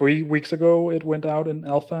 3 weeks ago it went out in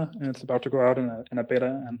alpha, and it's about to go out in a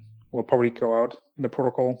beta, and will probably go out in the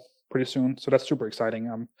protocol pretty soon. So that's super exciting.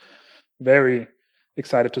 I'm very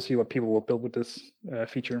excited to see what people will build with this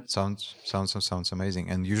feature. Sounds amazing.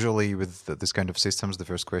 And usually with this kind of systems, the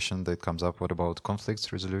first question that comes up, what about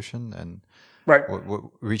conflicts resolution? And right,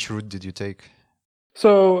 which route did you take?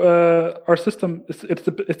 So our system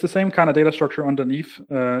it's the same kind of data structure underneath.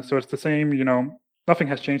 So it's the same, nothing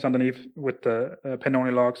has changed underneath with the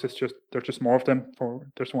pen-only logs. It's just there's just more of them.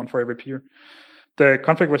 There's one for every peer. The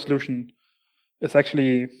conflict resolution is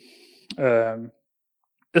actually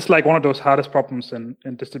it's like one of those hardest problems in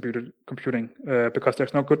distributed computing, because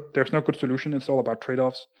there's no good solution. It's all about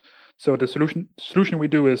trade-offs. So the solution we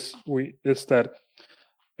do is that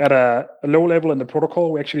at a low level in the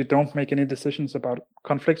protocol, we actually don't make any decisions about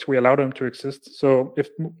conflicts. We allow them to exist. So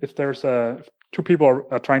if there's two people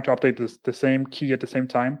are trying to update the same key at the same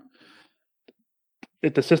time,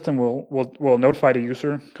 the system will notify the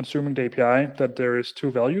user consuming the API that there is two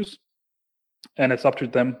values, and it's up to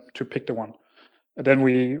them to pick the one. And then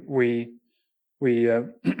we we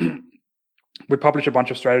publish a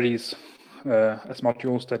bunch of strategies as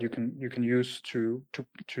modules that you can use to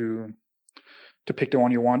pick the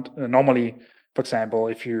one you want. Normally, for example,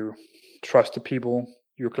 if you trust the people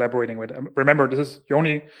you're collaborating with, remember this is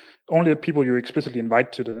only the people you explicitly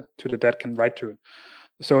invite to the DAT can write to it.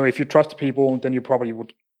 So if you trust the people, then you probably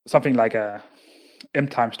would something like a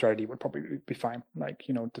M-time strategy would probably be fine. Like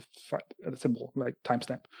a simple like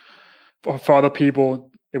timestamp. For other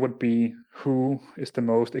people, it would be who is the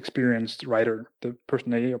most experienced writer, the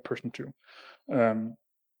person A or person 2.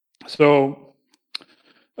 So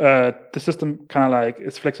the system kind of like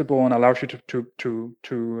is flexible and allows you to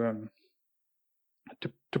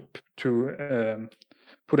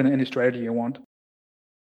put in any strategy you want.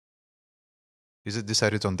 Is it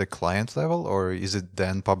decided on the client level, or is it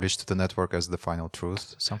then published to the network as the final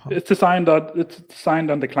truth somehow? It's designed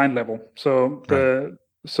on the client level. So the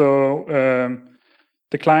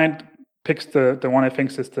client picks the one it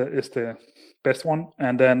thinks is the best one,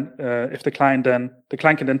 and then if the client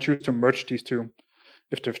can then choose to merge these two,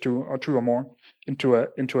 if there's two or more, into a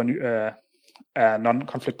new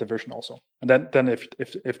non-conflicted version also. And then if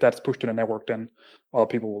that's pushed to the network, then other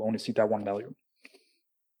people will only see that one value.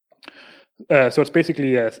 So it's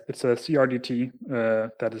basically it's a CRDT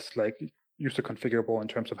that is like user configurable in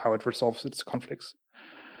terms of how it resolves its conflicts,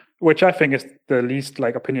 which I think is the least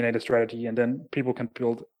like opinionated strategy, and then people can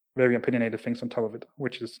build very opinionated things on top of it,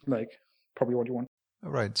 which is like probably what you want. All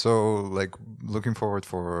right. So like looking forward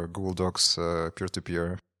for Google Docs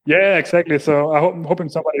peer-to-peer. Yeah, exactly. So I'm hoping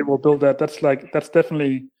somebody will build that. That's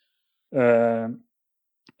definitely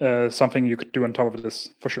something you could do on top of this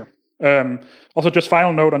for sure. Also, just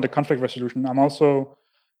final note on the conflict resolution.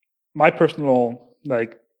 My personal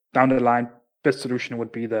like down the line best solution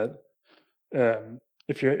would be that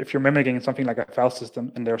if you're mimicking something like a file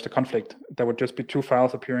system and there's a conflict, there would just be two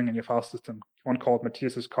files appearing in your file system, one called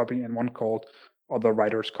Matthias's copy and one called other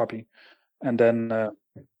writer's copy, and then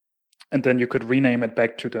you could rename it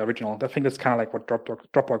back to the original. I think that's kind of like what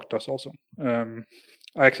Dropbox does also.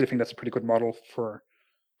 I actually think that's a pretty good model for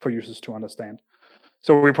users to understand.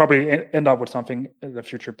 So we probably end up with something in the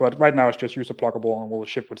future, but right now it's just user pluggable, and we'll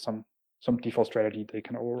ship with some default strategy they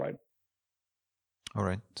can override. All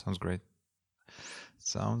right, sounds great.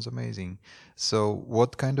 Sounds amazing. So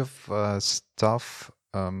what kind of stuff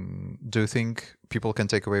do you think people can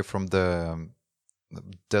take away from the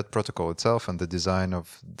DAT protocol itself and the design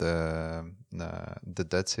of the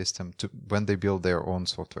DAT system when they build their own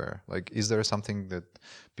software? Like, is there something that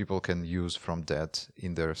people can use from DAT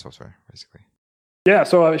in their software, basically? Yeah,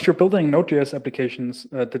 so if you're building Node.js applications,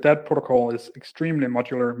 the DAT protocol is extremely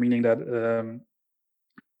modular, meaning that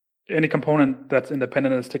any component that's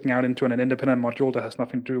independent is taken out into an independent module that has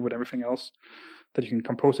nothing to do with everything else that you can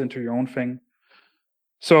compose into your own thing.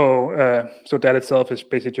 So DAT itself is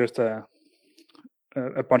basically just a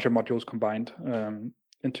bunch of modules combined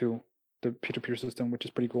into the peer-to-peer system, which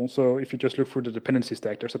is pretty cool. So if you just look through the dependency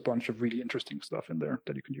stack, there's a bunch of really interesting stuff in there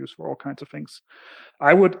that you can use for all kinds of things.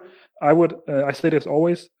 I say this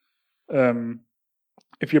always,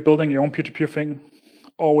 if you're building your own peer-to-peer thing,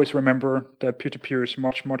 always remember that peer-to-peer is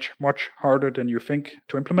much, much, much harder than you think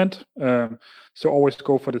to implement. So always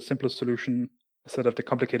go for the simplest solution instead of the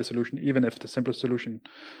complicated solution, even if the simplest solution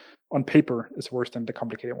on paper is worse than the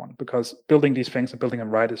complicated one, because building these things and building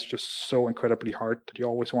them right is just so incredibly hard that you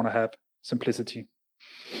always want to have simplicity.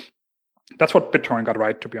 That's what BitTorrent got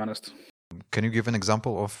right, to be honest. Can you give an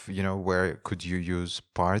example of, where could you use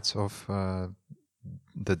parts of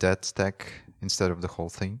the DAT stack instead of the whole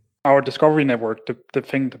thing? Our discovery network, the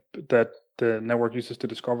thing that the network uses to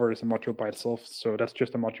discover is a module by itself. So that's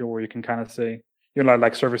just a module where you can kind of say,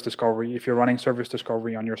 like service discovery. If you're running service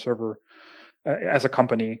discovery on your server as a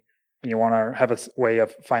company, and you want to have a way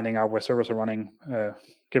of finding out where servers are running,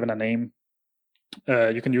 given a name,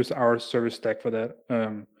 you can use our service stack for that.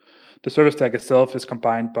 The service stack itself is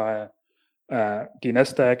combined by a DNS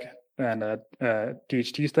stack and a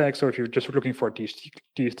DHT stack. So if you're just looking for a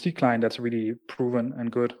DHT client that's really proven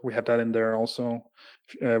and good, we have that in there also.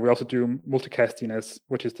 We also do multicast DNS,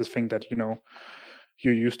 which is this thing that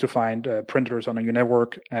you use to find printers on your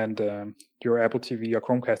network and your Apple TV or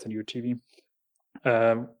Chromecast on your TV.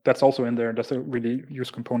 That's also in there. That's a really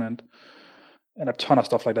used component, and a ton of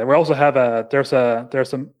stuff like that. We also have there's a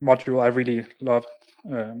module I really love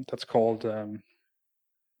that's called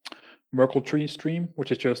Merkle Tree Stream,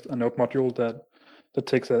 which is just a node module that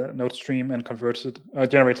takes a node stream and converts it,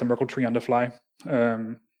 generates a Merkle tree on the fly,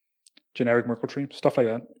 generic Merkle tree, stuff like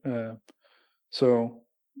that. So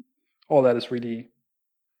all that is really,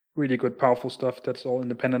 really good, powerful stuff that's all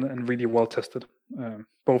independent and really well tested,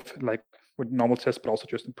 both like with normal tests, but also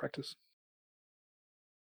just in practice.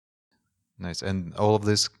 Nice. And all of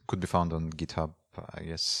this could be found on GitHub, I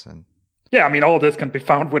guess. And yeah, I mean, all of this can be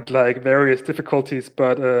found with like various difficulties,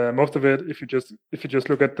 but most of it, if you just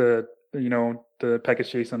look at the the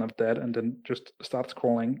package JSON of that, and then just start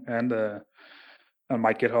scrolling, and on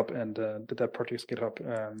my GitHub and the dev project's GitHub,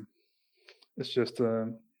 it's just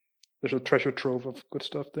there's a treasure trove of good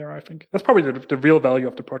stuff there. I think that's probably the real value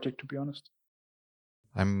of the project, to be honest.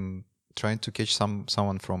 I'm trying to catch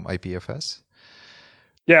someone from IPFS.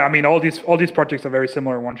 Yeah, I mean, all these projects are very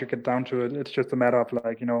similar once you get down to it. It's just a matter of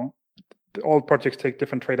like, all projects take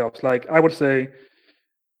different trade-offs. Like I would say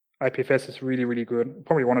IPFS is really, really good.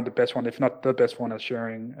 Probably one of the best one, if not the best one, at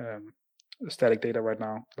sharing static data right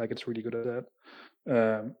now. Like it's really good at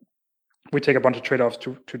that. We take a bunch of trade-offs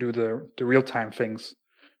to do the real-time things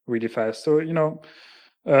really fast. So, and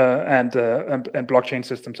blockchain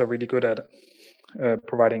systems are really good at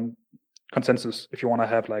providing consensus. If you want to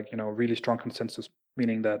have like, really strong consensus,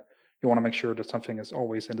 meaning that you want to make sure that something is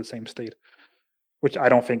always in the same state, which I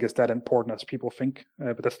don't think is that important as people think,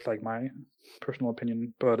 but that's like my personal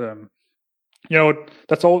opinion. But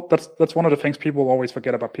that's one of the things people always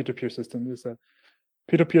forget about peer-to-peer systems, is that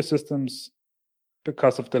peer-to-peer systems,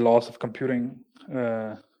 because of the laws of computing,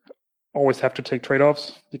 always have to take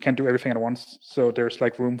trade-offs. You can't do everything at once, so there's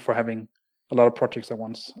like room for having a lot of projects at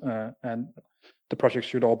once, and the projects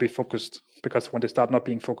should all be focused, because when they start not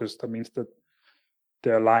being focused, that means that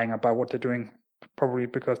they're lying about what they're doing, probably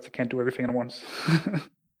because they can't do everything at once.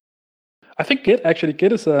 I think Git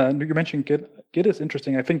is, you mentioned Git is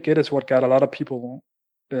interesting. I think Git is what got a lot of people,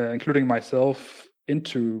 including myself,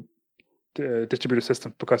 into the distributed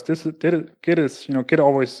system, because Git is, Git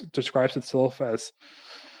always describes itself as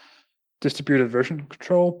distributed version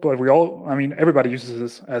control, but everybody uses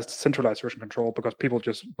this as centralized version control, because people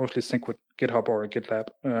just mostly sync with GitHub or GitLab.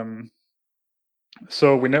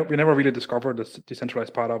 So we never really discovered the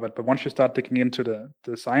decentralized part of it. But once you start digging into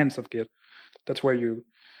the science of Git, that's where you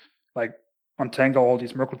like untangle all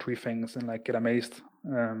these Merkle tree things and like get amazed.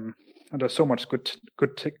 And there's so much good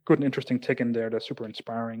and interesting tech in there that's super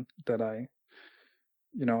inspiring, that I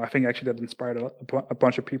think actually that inspired a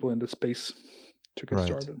bunch of people in this space to get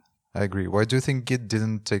started. I agree. Why do you think Git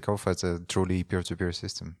didn't take off as a truly peer-to-peer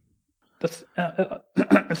system? That's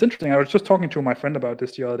it's interesting. I was just talking to my friend about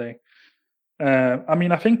this the other day.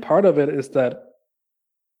 I think part of it is that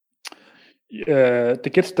the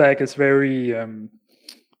Git stack is very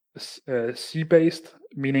C-based,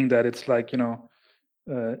 meaning that it's like,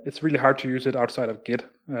 it's really hard to use it outside of Git.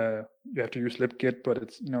 You have to use libgit, but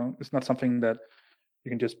it's not something that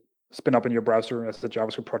you can just spin up in your browser as a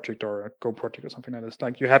JavaScript project or a Go project or something like this.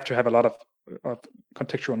 Like you have to have a lot of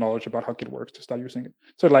contextual knowledge about how Git works to start using it.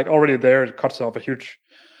 So like already there, it cuts off a huge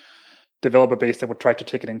developer base that would try to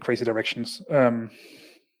take it in crazy directions.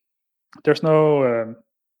 There's no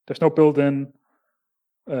built-in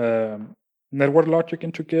network logic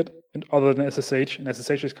into Git, and other than SSH, and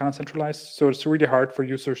SSH is kind of centralized, so it's really hard for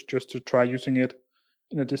users just to try using it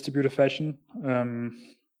in a distributed fashion,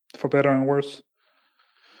 for better and worse.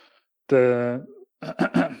 You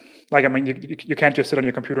can't just sit on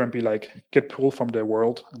your computer and be like git pull from the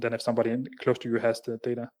world, and then if somebody close to you has the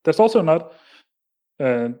data. There's also not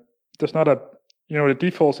the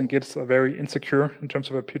defaults in Git are very insecure in terms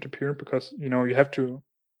of a peer-to-peer, because you have to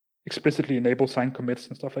explicitly enable signed commits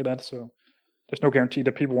and stuff like that. So there's no guarantee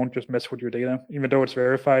that people won't just mess with your data, even though it's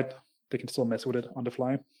verified. They can still mess with it on the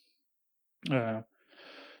fly.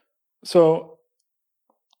 So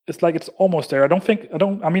it's like it's almost there.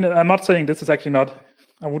 I'm not saying this is actually not.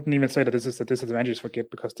 I wouldn't even say that this is a disadvantage for Git,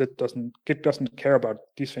 because Git doesn't care about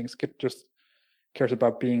these things. Git just cares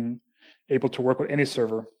about being able to work with any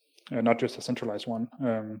server, not just a centralized one.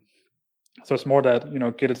 So it's more that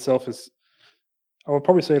Git itself is. I would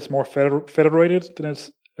probably say it's more federated than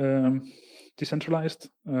it's decentralized.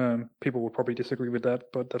 People would probably disagree with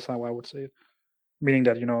that, but that's how I would say it. Meaning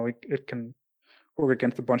that it can work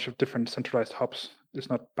against a bunch of different centralized hubs. It's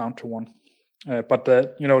not bound to one. But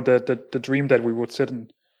the dream that we would sit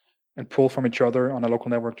and pull from each other on a local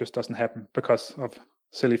network just doesn't happen, because of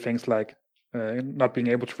silly things like not being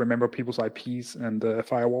able to remember people's IPs and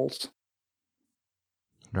firewalls.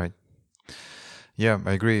 Right. Yeah,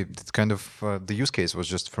 I agree. It's kind of the use case was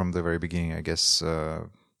just from the very beginning, I guess,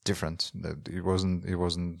 different. It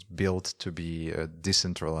wasn't built to be a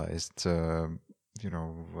decentralized,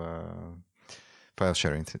 file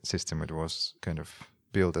sharing system. It was kind of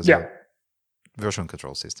built as a version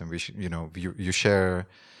control system. You share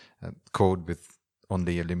code with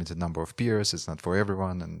only a limited number of peers. It's not for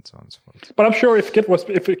everyone, and so on and so forth. But I'm sure if Git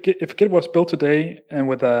was built today and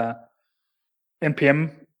with a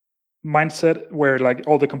npm mindset where like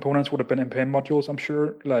all the components would have been npm modules, I'm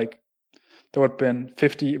sure like there would have been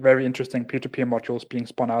 50 very interesting peer-to-peer modules being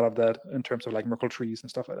spun out of that in terms of like Merkle trees and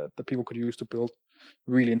stuff like that people could use to build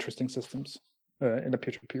really interesting systems in a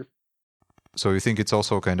peer-to-peer. So you think it's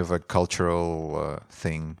also kind of a cultural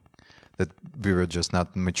thing that we were just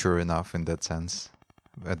not mature enough in that sense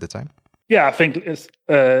at the time? Yeah, I think it's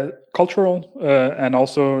cultural and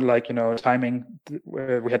also like, timing.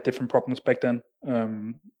 We had different problems back then.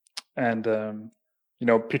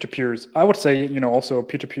 Peer-to-peers, I would say, also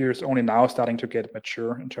peer-to-peers only now starting to get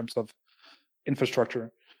mature in terms of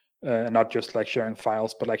infrastructure and not just like sharing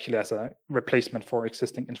files, but actually as a replacement for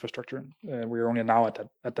existing infrastructure. We're only now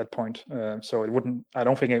at that point. So I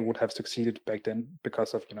don't think it would have succeeded back then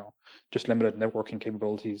because of, just limited networking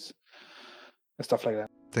capabilities and stuff like that.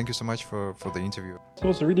 Thank you so much for the interview. So it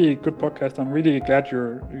was a really good podcast. I'm really glad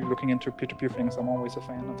you're looking into peer-to-peer things. I'm always a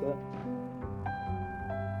fan of that.